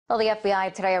Well, the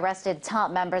FBI today arrested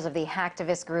top members of the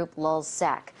hacktivist group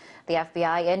LulzSec. The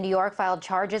FBI in New York filed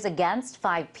charges against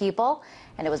 5 people,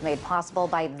 and it was made possible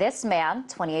by this man,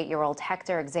 28-year-old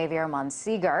Hector Xavier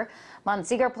Monsegur.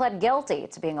 Monsegur pled guilty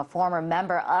to being a former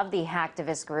member of the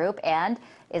hacktivist group and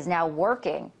is now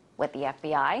working with the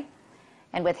FBI.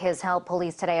 And with his help,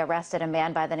 police today arrested a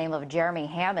man by the name of Jeremy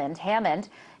Hammond. Hammond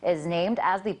is named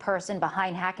as the person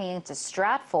behind hacking into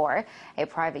Stratfor, a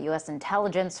private U.S.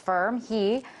 intelligence firm.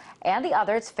 He and the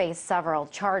others face several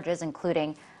charges,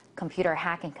 including computer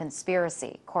hacking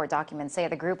conspiracy. Court documents say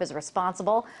the group is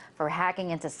responsible for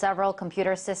hacking into several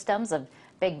computer systems of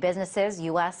big businesses,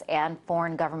 U.S. and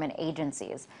foreign government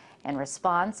agencies. In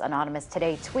response, Anonymous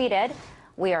today tweeted,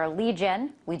 "We are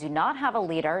Legion. We do not have a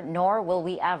leader, nor will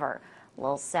we ever.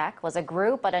 LulzSec was a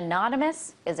group, but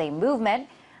Anonymous is a movement.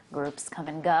 Groups come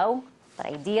and go, but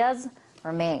ideas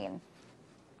remain."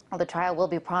 Well, the trial will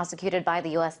be prosecuted by the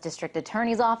U.S. District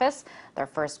Attorney's Office. Their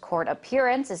first court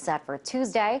appearance is set for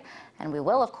Tuesday, and we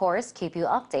will, of course, keep you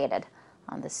updated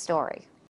on this story.